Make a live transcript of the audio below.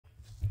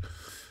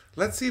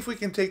Let's see if we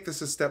can take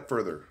this a step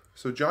further.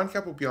 So John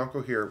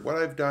Capobianco here, what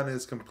I've done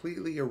is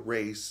completely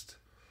erased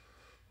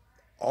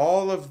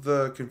all of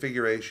the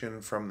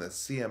configuration from the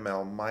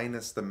CML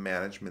minus the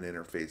management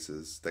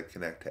interfaces that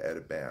connect to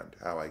edit band,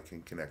 how I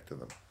can connect to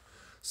them.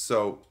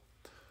 So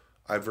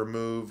I've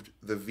removed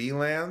the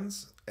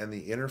VLANs and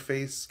the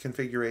interface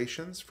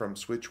configurations from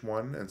switch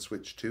 1 and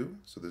switch 2.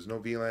 So there's no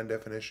VLAN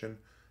definition,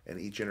 and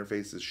each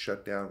interface is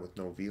shut down with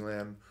no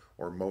VLAN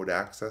or mode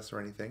access or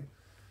anything.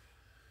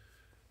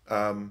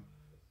 On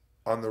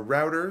the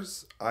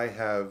routers, I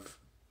have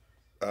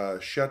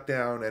shut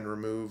down and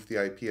removed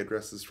the IP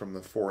addresses from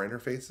the 4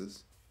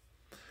 interfaces.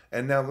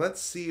 And now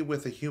let's see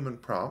with a human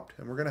prompt,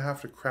 and we're going to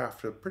have to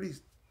craft a pretty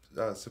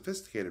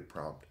sophisticated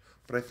prompt,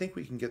 but I think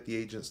we can get the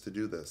agents to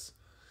do this.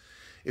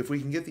 If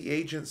we can get the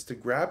agents to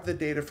grab the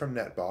data from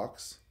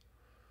NetBox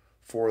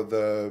for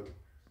the,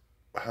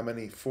 how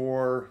many,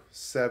 4,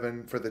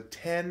 7, for the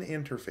 10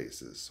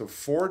 interfaces. So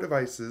 4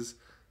 devices,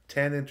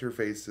 10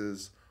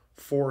 interfaces,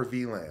 4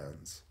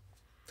 VLANs.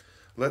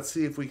 Let's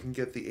see if we can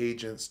get the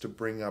agents to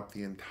bring up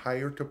the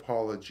entire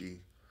topology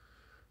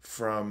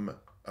from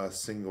a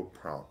single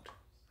prompt.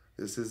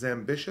 This is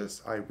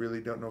ambitious. I really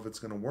don't know if it's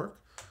going to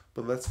work,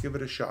 but let's give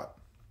it a shot.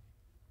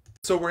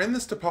 So we're in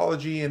this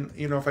topology, and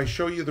if I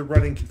show you the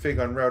running config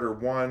on router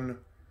 1,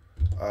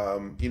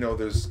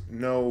 there's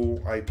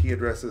no IP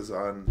addresses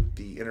on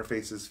the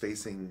interfaces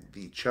facing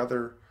each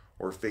other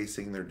or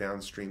facing their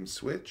downstream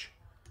switch.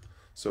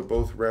 So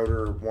both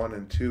router 1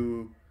 and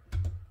 2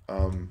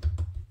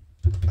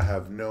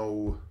 have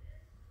no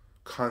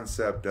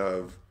concept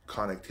of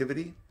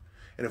connectivity.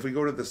 And if we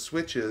go to the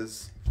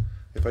switches,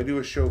 if I do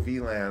a show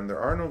VLAN, there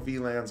are no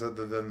VLANs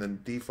other than the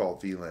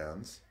default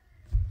VLANs.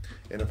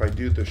 And if I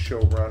do the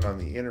show run on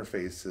the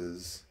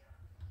interfaces,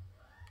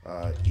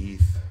 ETH00,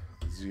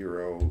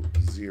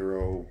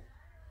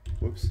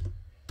 whoops,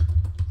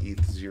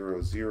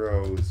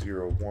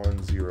 ETH00,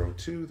 01,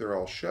 02, they're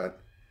all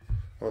shut.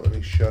 Well, let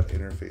me shut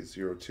interface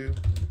 02.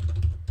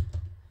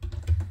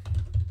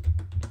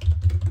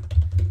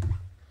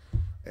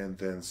 And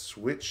then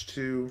switch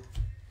to,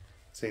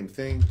 same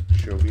thing,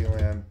 show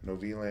VLAN, no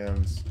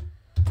VLANs,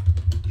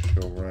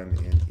 show run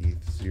in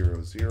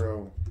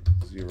ETH00,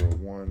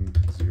 01,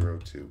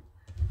 02.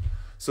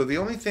 So the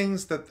only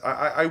things that,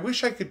 I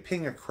wish I could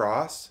ping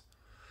across,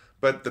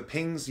 but the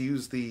pings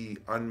use the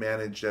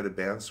unmanaged edit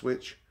band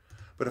switch.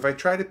 But if I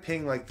try to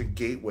ping like the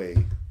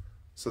gateway,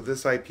 so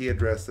this IP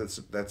address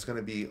that's going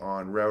to be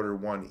on router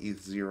 1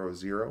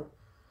 ETH00,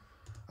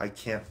 I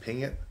can't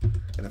ping it.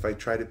 And if I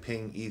try to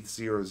ping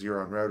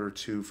ETH00 on router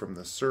 2 from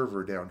the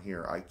server down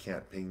here, I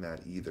can't ping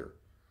that either.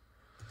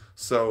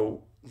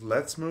 So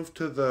let's move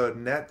to the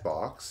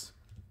NetBox.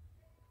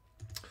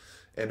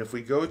 And if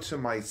we go to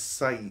my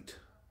site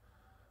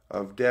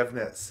of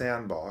DevNet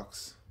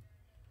Sandbox,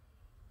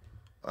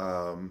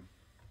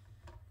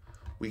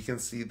 we can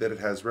see that it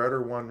has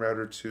router 1,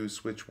 router 2,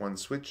 switch 1,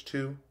 switch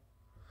 2.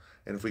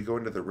 And if we go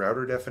into the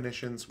router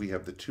definitions, we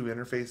have the 2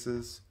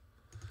 interfaces.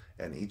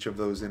 And each of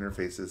those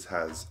interfaces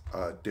has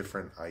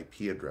different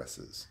IP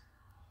addresses.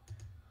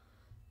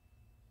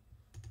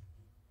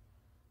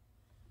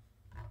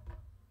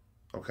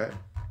 Okay.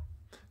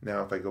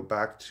 Now if I go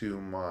back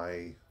to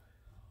my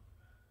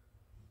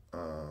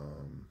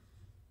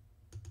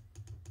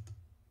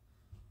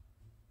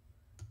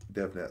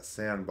DevNet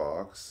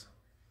Sandbox,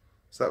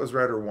 so that was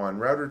router 1.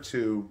 Router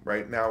 2,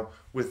 right now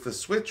with the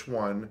switch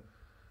 1,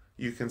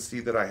 you can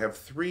see that I have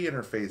 3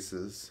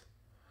 interfaces.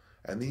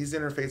 And these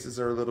interfaces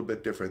are a little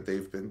bit different.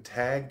 They've been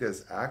tagged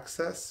as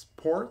access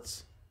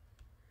ports.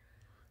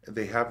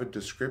 They have a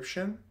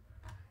description,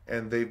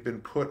 and they've been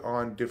put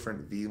on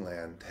different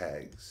VLAN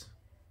tags.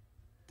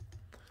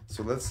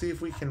 So let's see if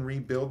we can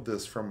rebuild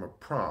this from a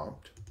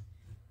prompt.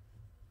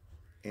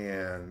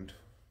 And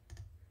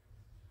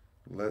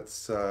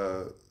let's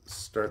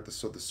start this.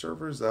 So the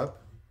server's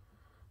up.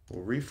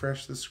 We'll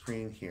refresh the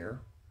screen here.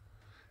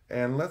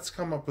 And let's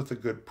come up with a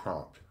good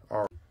prompt. All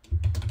right.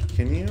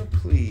 Can you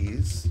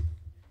please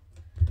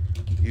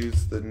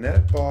use the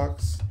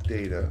NetBox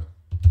data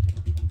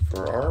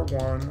for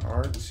R1,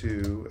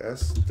 R2,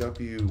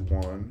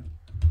 SW1,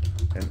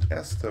 and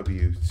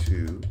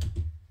SW2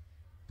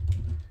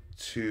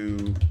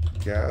 to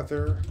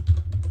gather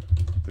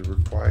the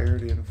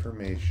required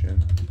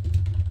information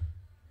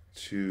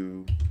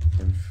to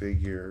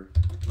configure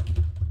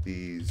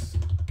these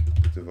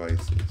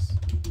devices.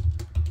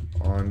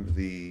 On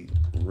the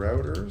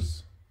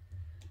routers,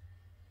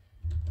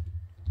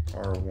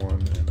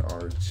 R1 and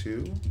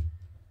R2,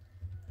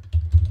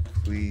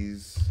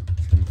 please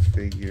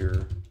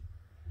configure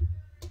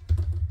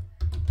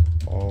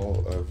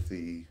all of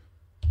the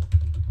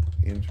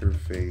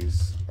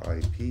interface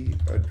IP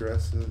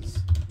addresses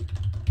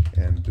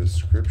and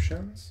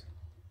descriptions.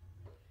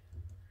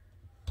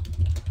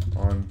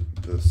 On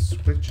the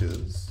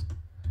switches,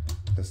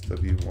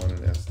 SW1 and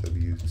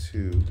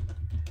SW2,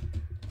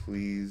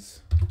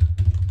 please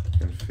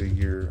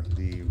configure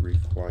the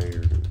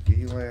required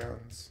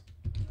VLANs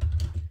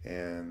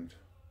and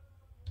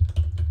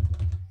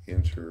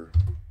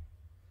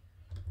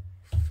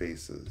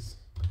interfaces.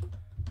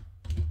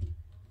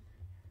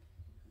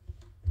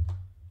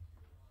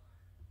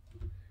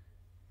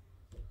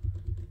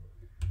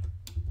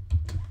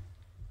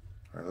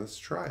 let's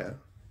try it.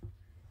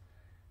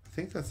 I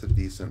think that's a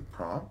decent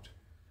prompt.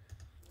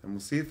 And we'll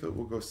see if it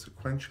will go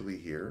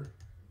sequentially here,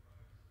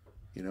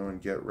 you know,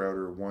 and get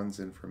router 1's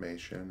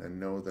information and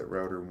know that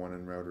router 1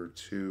 and router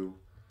 2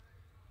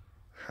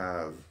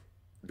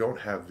 don't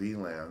have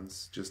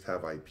VLANs, just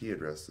have IP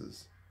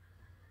addresses.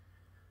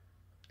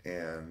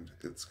 And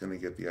it's going to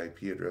get the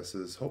IP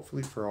addresses,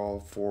 hopefully for all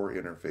 4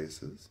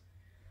 interfaces.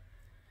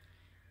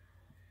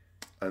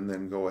 And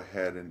then go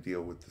ahead and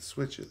deal with the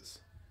switches.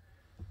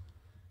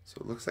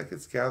 So it looks like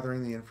it's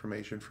gathering the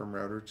information from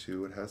router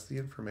 2. It has the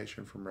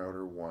information from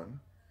router 1.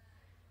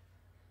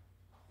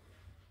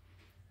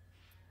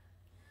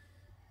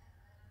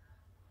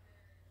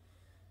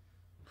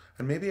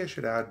 And maybe I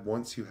should add,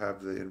 once you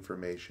have the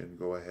information,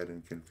 go ahead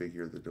and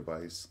configure the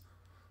device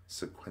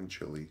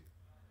sequentially.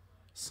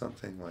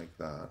 Something like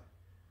that.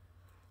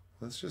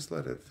 Let's just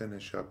let it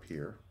finish up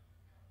here.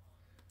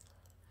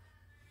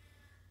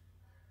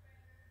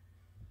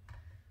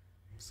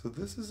 So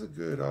this is a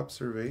good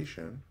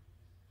observation.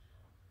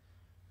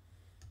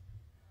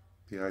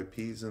 The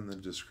IPs and the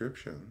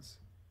descriptions.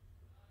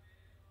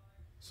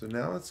 So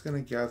now it's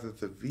going to gather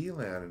the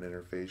VLAN and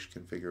interface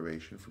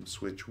configuration from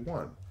switch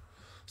 1.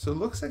 So it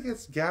looks like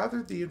it's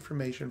gathered the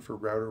information for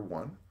router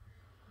 1,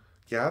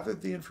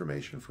 gathered the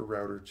information for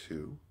router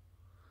 2,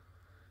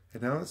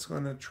 and now it's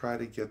going to try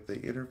to get the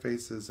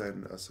interfaces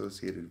and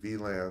associated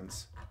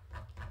VLANs.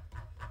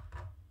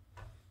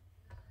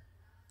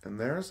 And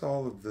there's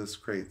all of this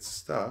great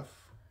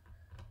stuff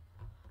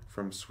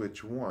from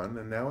switch 1,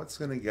 and now it's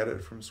going to get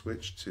it from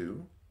switch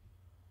 2.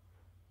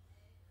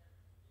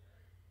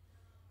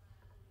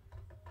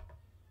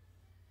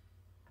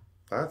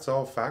 That's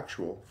all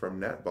factual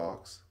from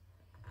NetBox.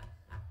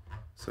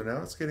 So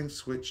now it's getting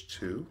switch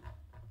 2.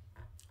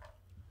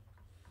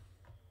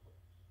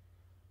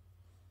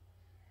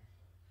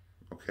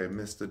 Okay,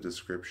 missed a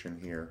description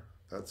here.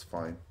 That's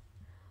fine.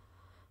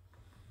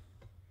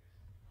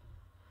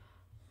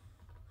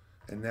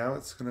 And now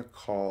it's going to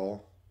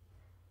call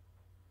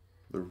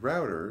the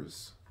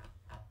routers.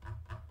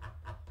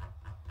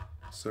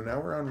 So now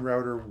we're on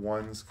router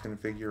 1's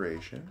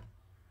configuration.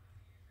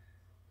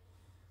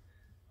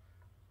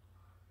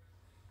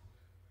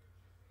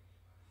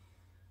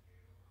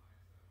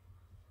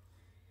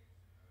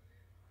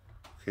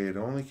 Okay, it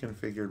only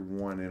configured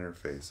 1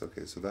 interface.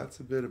 Okay, so that's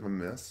a bit of a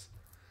miss,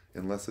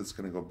 unless it's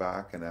going to go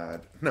back and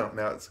add. No,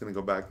 now it's going to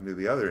go back and do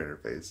the other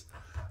interface.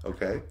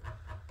 Okay,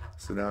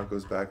 so now it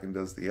goes back and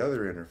does the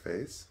other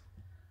interface.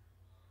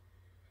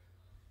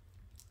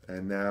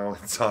 And now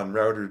it's on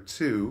router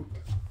 2.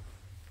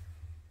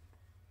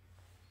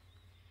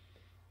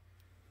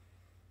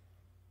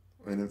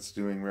 And it's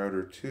doing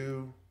router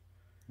 2,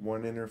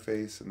 1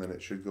 interface, and then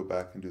it should go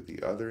back and do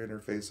the other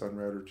interface on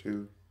router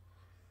 2.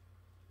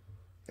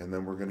 And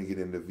then we're going to get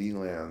into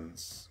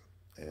VLANs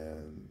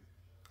and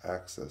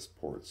access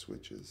port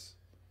switches.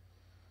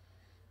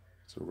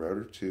 So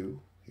router 2,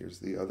 here's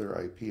the other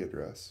IP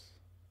address.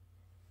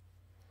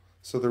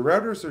 So the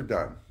routers are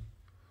done.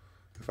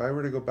 If I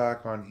were to go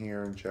back on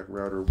here and check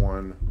router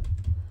 1,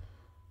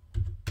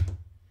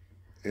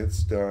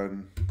 it's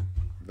done,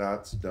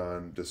 that's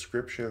done.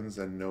 Descriptions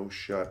and no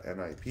shut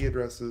and IP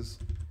addresses.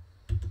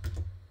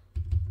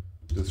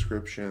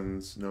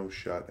 Descriptions, no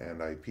shut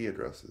and IP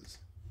addresses.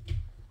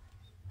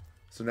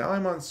 So now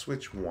I'm on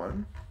switch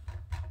 1.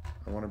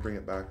 I want to bring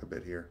it back a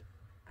bit here.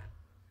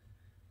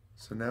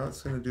 So now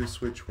it's going to do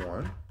switch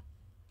 1.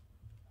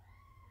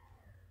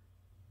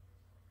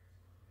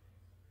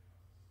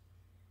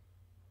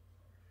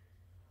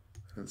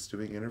 And it's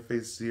doing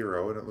interface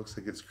 0, and it looks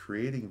like it's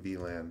creating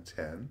VLAN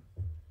 10.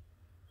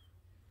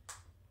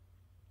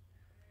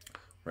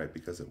 Right,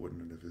 because it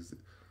wouldn't have visited.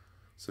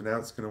 So now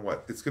it's going to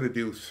what? It's going to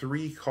do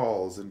 3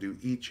 calls and do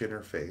each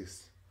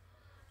interface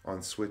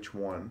on switch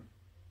 1.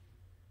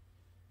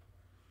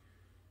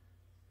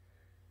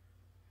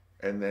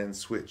 And then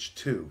switch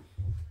 2.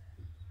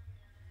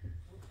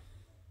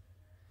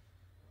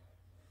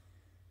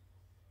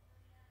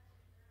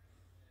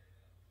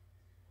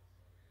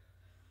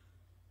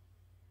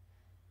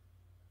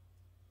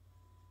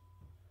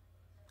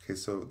 Okay,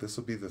 so this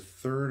will be the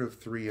 3rd of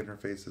 3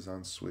 interfaces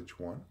on switch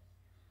 1.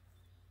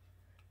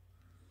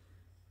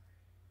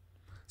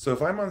 So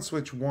if I'm on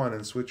switch 1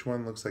 and switch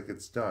 1 looks like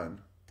it's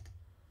done,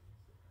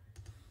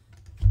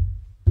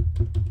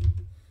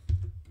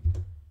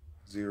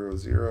 0,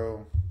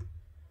 0,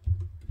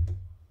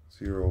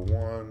 0,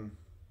 1,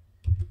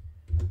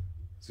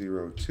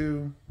 0,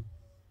 2.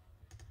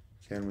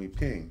 Can we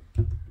ping?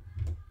 Well,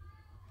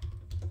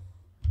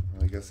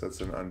 I guess that's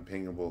an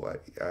unpingable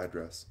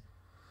address.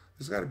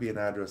 There's got to be an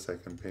address I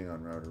can ping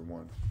on router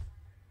 1.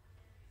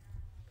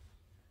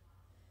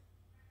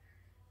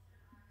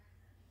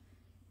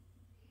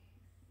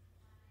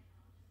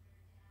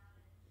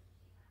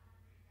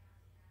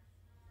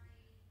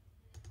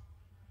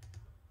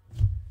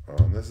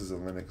 This is a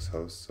Linux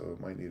host, so it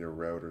might need a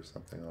route or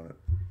something on it.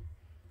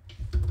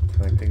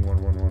 Can I ping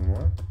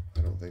 1111?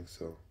 I don't think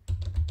so.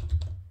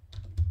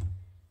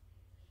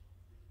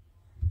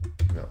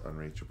 No, No,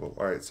 unreachable.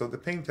 All right, so the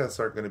ping tests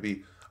aren't going to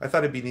be, I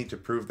thought it'd be neat to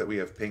prove that we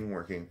have ping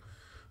working,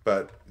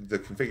 but the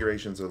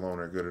configurations alone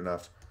are good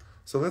enough.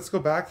 So let's go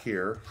back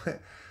here.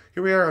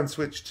 Here we are on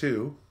switch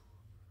 2.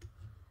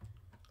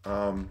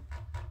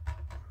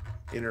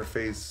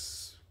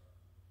 Interface,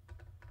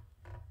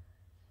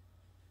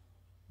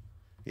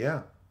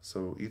 yeah,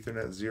 so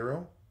Ethernet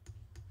 0.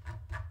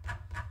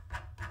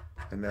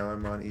 And now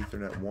I'm on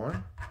Ethernet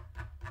 1.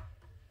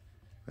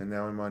 And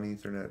now I'm on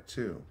Ethernet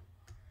 2.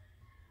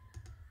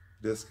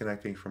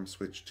 Disconnecting from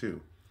switch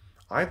 2.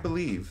 I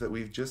believe that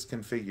we've just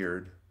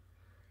configured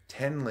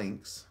 10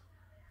 links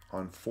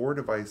on 4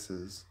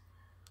 devices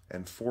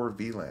and 4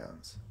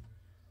 VLANs.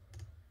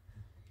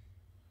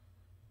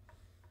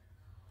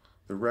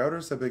 The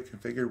routers have been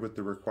configured with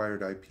the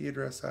required IP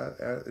address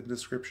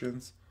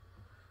descriptions.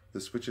 The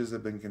switches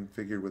have been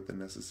configured with the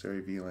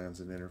necessary VLANs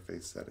and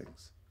interface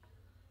settings.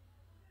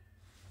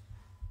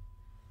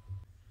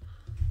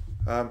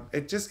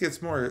 It just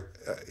gets more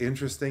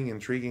interesting,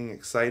 intriguing,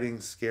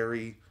 exciting,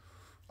 scary,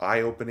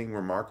 eye-opening,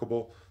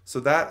 remarkable. So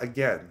that,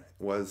 again,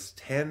 was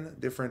 10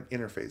 different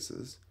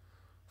interfaces,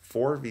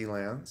 4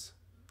 VLANs,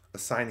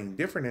 assigning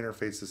different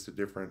interfaces to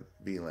different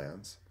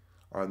VLANs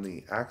on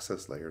the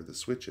access layer, the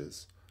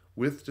switches,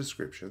 with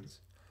descriptions,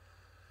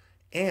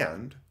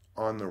 and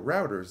on the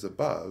routers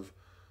above,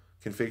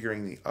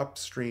 configuring the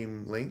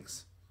upstream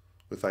links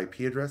with IP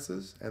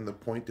addresses and the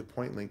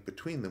point-to-point link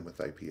between them with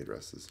IP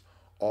addresses,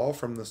 all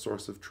from the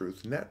source of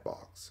truth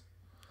NetBox.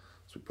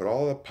 So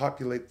we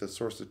populate the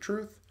source of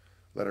truth,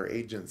 let our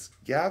agents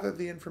gather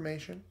the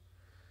information,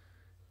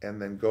 and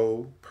then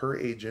go per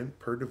agent,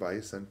 per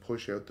device, and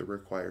push out the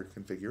required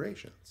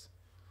configurations.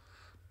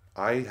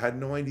 I had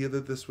no idea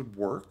that this would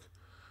work.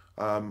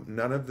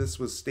 None of this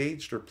was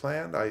staged or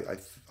planned. I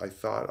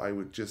thought I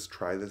would just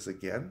try this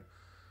again.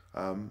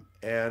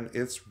 And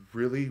it's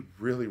really,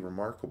 really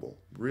remarkable.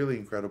 Really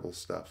incredible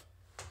stuff.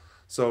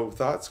 So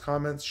thoughts,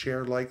 comments,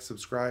 share, like,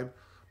 subscribe.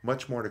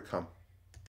 Much more to come.